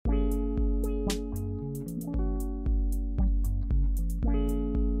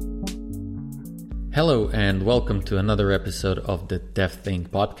Hello and welcome to another episode of the Deaf Thing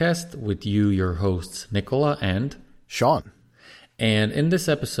podcast with you, your hosts, Nicola and Sean. And in this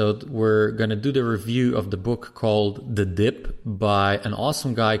episode, we're going to do the review of the book called The Dip by an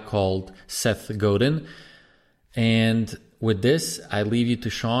awesome guy called Seth Godin. And with this, I leave you to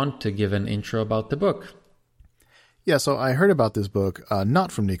Sean to give an intro about the book. Yeah, so I heard about this book,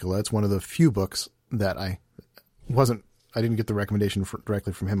 not from Nicola. It's one of the few books that I didn't get the recommendation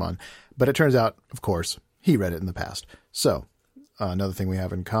directly from him on. But it turns out, of course, he read it in the past. So, another thing we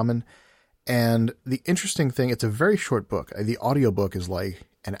have in common. And the interesting thing, it's a very short book. The audiobook is like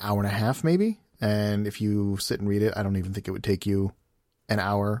an hour and a half, maybe. And if you sit and read it, I don't even think it would take you an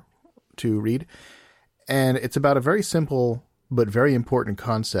hour to read. And it's about a very simple but very important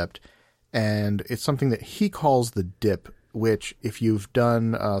concept. And it's something that he calls the dip, which if you've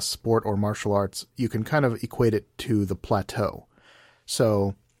done sport or martial arts, you can kind of equate it to the plateau.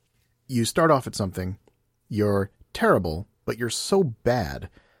 So you start off at something, you're terrible, but you're so bad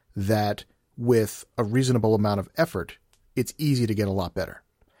that with a reasonable amount of effort, it's easy to get a lot better.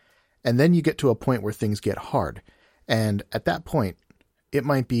 And then you get to a point where things get hard. And at that point, it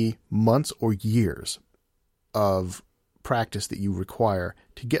might be months or years of practice that you require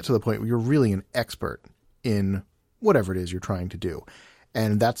to get to the point where you're really an expert in whatever it is you're trying to do.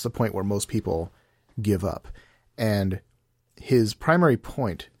 And that's the point where most people give up. And his primary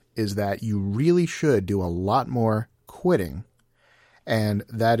point is that you really should do a lot more quitting. And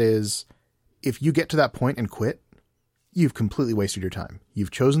that is, if you get to that point and quit, you've completely wasted your time.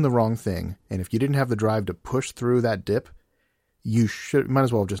 You've chosen the wrong thing. And if you didn't have the drive to push through that dip, you might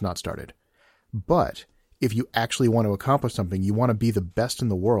as well have just not started. But if you actually want to accomplish something, you want to be the best in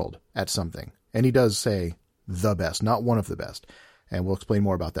the world at something. And he does say the best, not one of the best. And we'll explain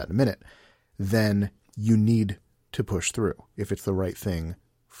more about that in a minute. Then you need to push through if it's the right thing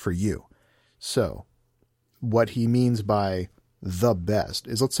for you. So what he means by the best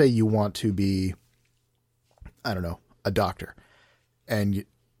is, let's say you want to be, I don't know, a doctor. And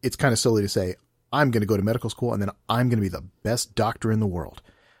it's kind of silly to say, I'm going to go to medical school and then I'm going to be the best doctor in the world.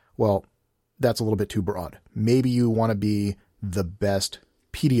 Well, that's a little bit too broad. Maybe you want to be the best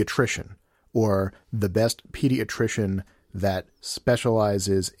pediatrician or the best pediatrician that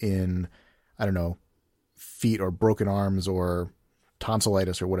specializes in, I don't know, feet or broken arms or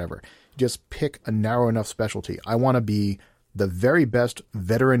tonsillitis or whatever. Just pick a narrow enough specialty. I want to be the very best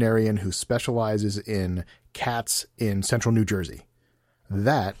veterinarian who specializes in cats in central New Jersey.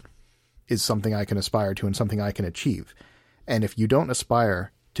 That is something I can aspire to and something I can achieve. And if you don't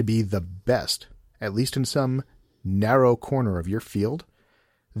aspire to be the best, at least in some narrow corner of your field,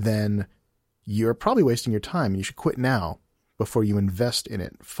 then you're probably wasting your time. You should quit now before you invest in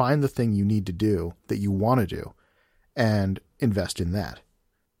it. Find the thing you need to do that you want to do and invest in that.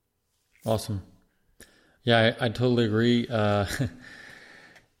 Awesome. Yeah, I totally agree.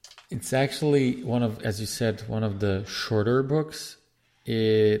 It's actually as you said, one of the shorter books.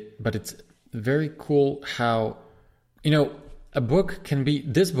 But it's very cool how,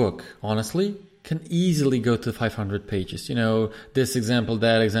 this book, honestly, can easily go to 500 pages. This example,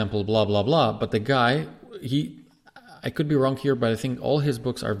 that example, blah, blah, blah. But the guy, I could be wrong here, but I think all his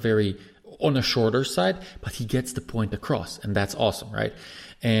books are very on a shorter side, but he gets the point across. And that's awesome, right?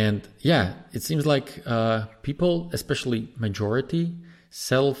 And yeah, it seems like people, especially majority,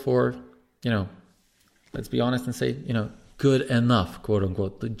 sell for, let's be honest and say, good enough, quote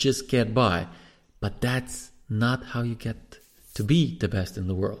unquote, to just get by. But that's not how you get to be the best in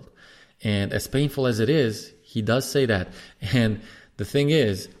the world. And as painful as it is, he does say that. And the thing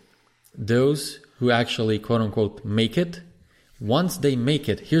is, those who actually, quote unquote, make it, once they make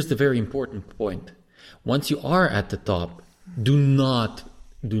it, here's the very important point. Once you are at the top, do not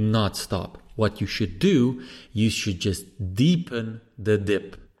stop. What you should do, you should just deepen the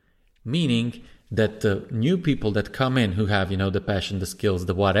dip. Meaning that the new people that come in who have, the passion, the skills,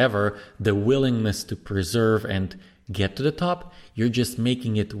 the whatever, the willingness to preserve and get to the top, you're just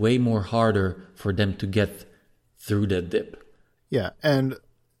making it way more harder for them to get through the dip. Yeah, and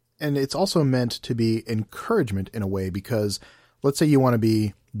it's also meant to be encouragement in a way, because let's say you want to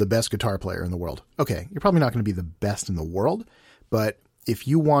be the best guitar player in the world. Okay, you're probably not going to be the best in the world, but if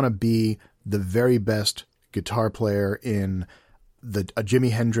you want to be the very best guitar player in a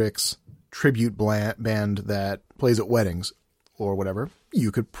Jimi Hendrix tribute band that plays at weddings or whatever,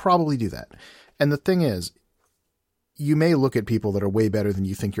 you could probably do that. And the thing is, you may look at people that are way better than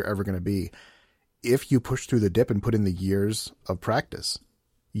you think you're ever going to be. If you push through the dip and put in the years of practice,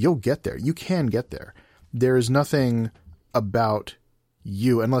 you'll get there. You can get there. There is nothing about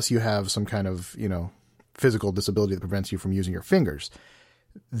you, unless you have some kind of, physical disability that prevents you from using your fingers.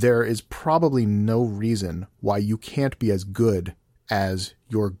 there is probably no reason why you can't be as good as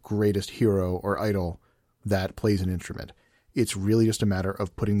your greatest hero or idol that plays an instrument. It's really just a matter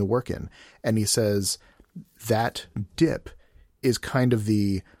of putting the work in. And he says that dip is kind of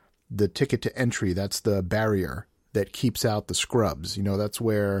the ticket to entry. That's the barrier that keeps out the scrubs. You know, that's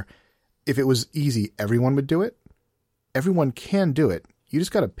where if it was easy, everyone would do it. Everyone can do it. You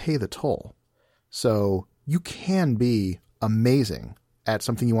just got to pay the toll. So you can be amazing at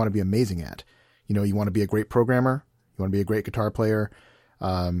something you want to be amazing at. You know, you want to be a great programmer. You want to be a great guitar player.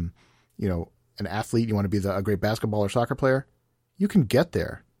 You know, an athlete. You want to be a great basketball or soccer player. You can get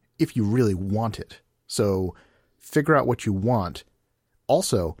there if you really want it. So figure out what you want.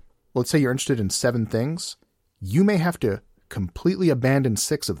 Also, let's say you're interested in 7 things. You may have to completely abandon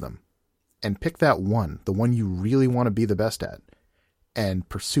 6 of them and pick that one, the one you really want to be the best at, and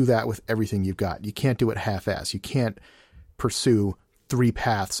pursue that with everything you've got. You can't do it half-ass. You can't pursue 3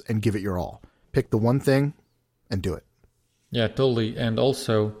 paths and give it your all. Pick the one thing and do it. Yeah, totally. And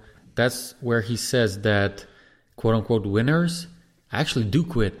also, that's where he says that quote-unquote winners actually do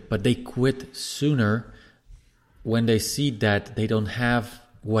quit, but they quit sooner when they see that they don't have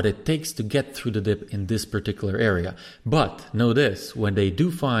what it takes to get through the dip in this particular area. But know this, when they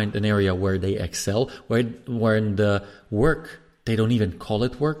do find an area where they excel, where in the work, they don't even call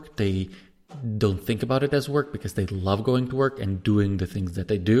it work, they don't think about it as work because they love going to work and doing the things that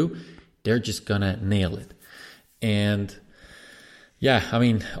they do, they're just gonna nail it. And yeah, I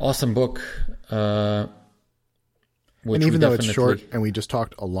mean, awesome book. And even though it's short and we just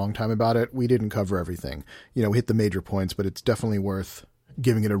talked a long time about it, we didn't cover everything. You know, we hit the major points, but it's definitely worth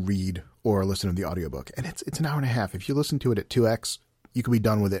giving it a read or listen to the audiobook. And it's an hour and a half. If you listen to it at 2x, you can be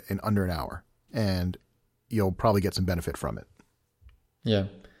done with it in under an hour and you'll probably get some benefit from it. Yeah,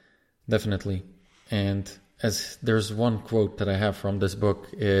 definitely. And as there's one quote that I have from this book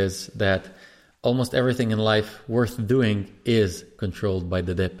is that almost everything in life worth doing is controlled by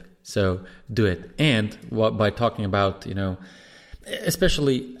the dip. So do it. And by talking about, you know,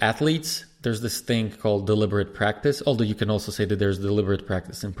 especially athletes, there's this thing called deliberate practice, although you can also say that there's deliberate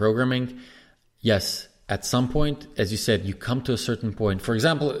practice in programming. Yes, at some point, as you said, you come to a certain point. For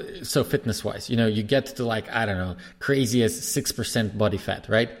example, so fitness-wise, you know, you get to like, I don't know, crazy as 6% body fat,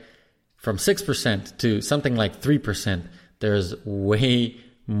 right? From 6% to something like 3%, there's way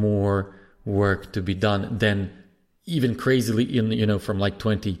more work to be done than even crazily, you know, from like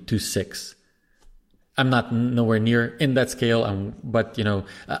 20 to 6. I'm not nowhere near in that scale, but, you know,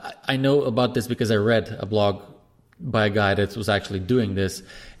 I know about this because I read a blog by a guy that was actually doing this.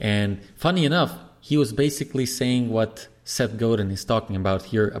 And funny enough, he was basically saying what Seth Godin is talking about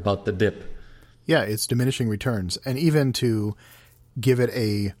here about the dip. Yeah, it's diminishing returns. And even to give it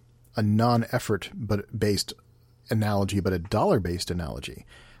a non-effort based analogy, but a dollar-based analogy.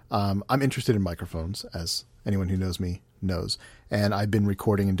 I'm interested in microphones, as anyone who knows me knows. And I've been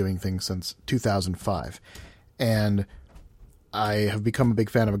recording and doing things since 2005. And I have become a big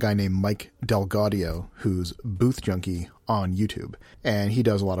fan of a guy named Mike DelGaudio, who's Booth Junkie on YouTube. And he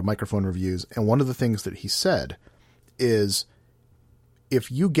does a lot of microphone reviews. And one of the things that he said is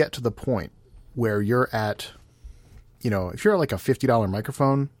if you get to the point where you're at, you know, if you're at like a $50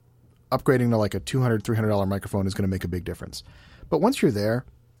 microphone, upgrading to like a $200, $300 microphone is going to make a big difference. But once you're there,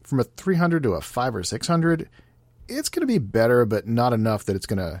 from a 300 to a 500 or 600, it's going to be better, but not enough that it's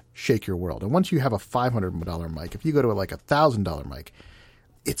going to shake your world. And once you have a $500 mic, if you go to like a $1,000 mic,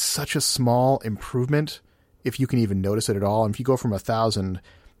 it's such a small improvement if you can even notice it at all. And if you go from 1,000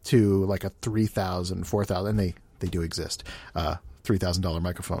 to like a 3,000, 4,000, and they do exist, $3,000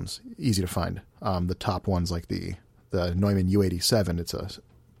 microphones, easy to find. The top ones like the Neumann U87,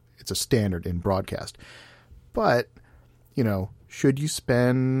 it's a standard in broadcast. But, you know, should you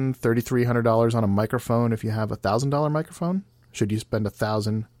spend $3,300 on a microphone if you have a $1,000 microphone? Should you spend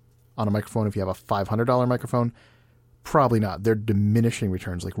 $1,000 on a microphone if you have a $500 microphone? Probably not. They're diminishing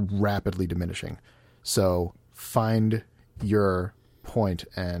returns, like rapidly diminishing. So find your point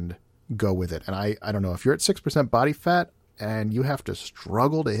and go with it. And I don't know, if you're at 6% body fat and you have to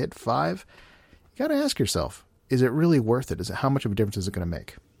struggle to hit 5, you got to ask yourself, is it really worth it? How much of a difference is it going to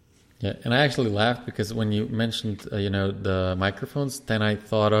make? Yeah, and I actually laughed because when you mentioned, you know, the microphones, then I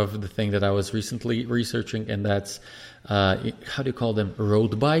thought of the thing that I was recently researching, and that's, how do you call them,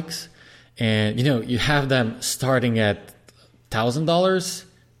 road bikes? And, you know, you have them starting at $1,000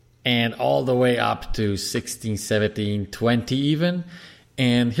 and all the way up to 16, 17, 20 even.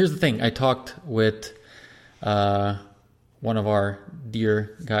 And here's the thing. I talked with one of our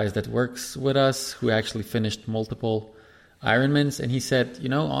dear guys that works with us who actually finished multiple Ironmans, and he said, you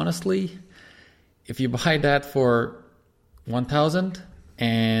know, honestly, if you buy that for $1,000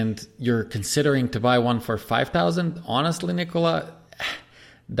 and you're considering to buy one for $5,000, honestly, Nicola,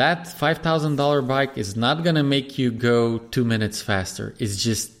 that $5,000 bike is not going to make you go 2 minutes faster. It's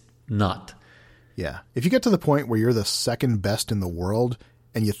just not. Yeah. If you get to the point where you're the second best in the world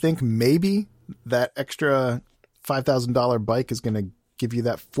and you think maybe that extra $5,000 bike is going to give you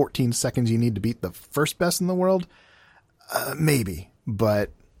that 14 seconds you need to beat the first best in the world, maybe.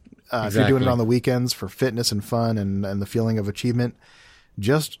 But if you're doing it on the weekends for fitness and fun and the feeling of achievement,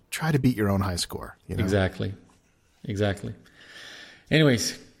 just try to beat your own high score. You know? Exactly.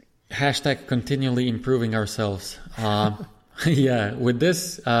 Anyways, hashtag continually improving ourselves. Yeah, with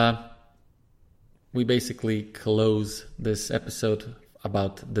this, we basically close this episode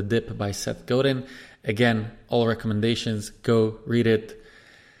about The Dip by Seth Godin. Again, all recommendations, go read it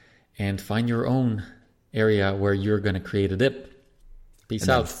and find your own area where you're going to create a dip. Peace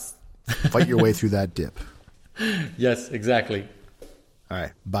out. Fight your way through that dip. Yes, exactly. All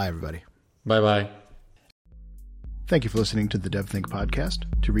right. Bye, everybody. Bye-bye. Thank you for listening to the DevThink podcast.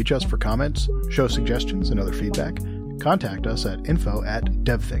 To reach us for comments, show suggestions, and other feedback, contact us at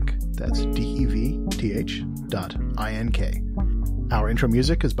info@devthink. That's DEVTH.INK. Our intro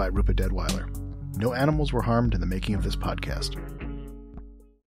music is by Rupa Deadweiler. No animals were harmed in the making of this podcast.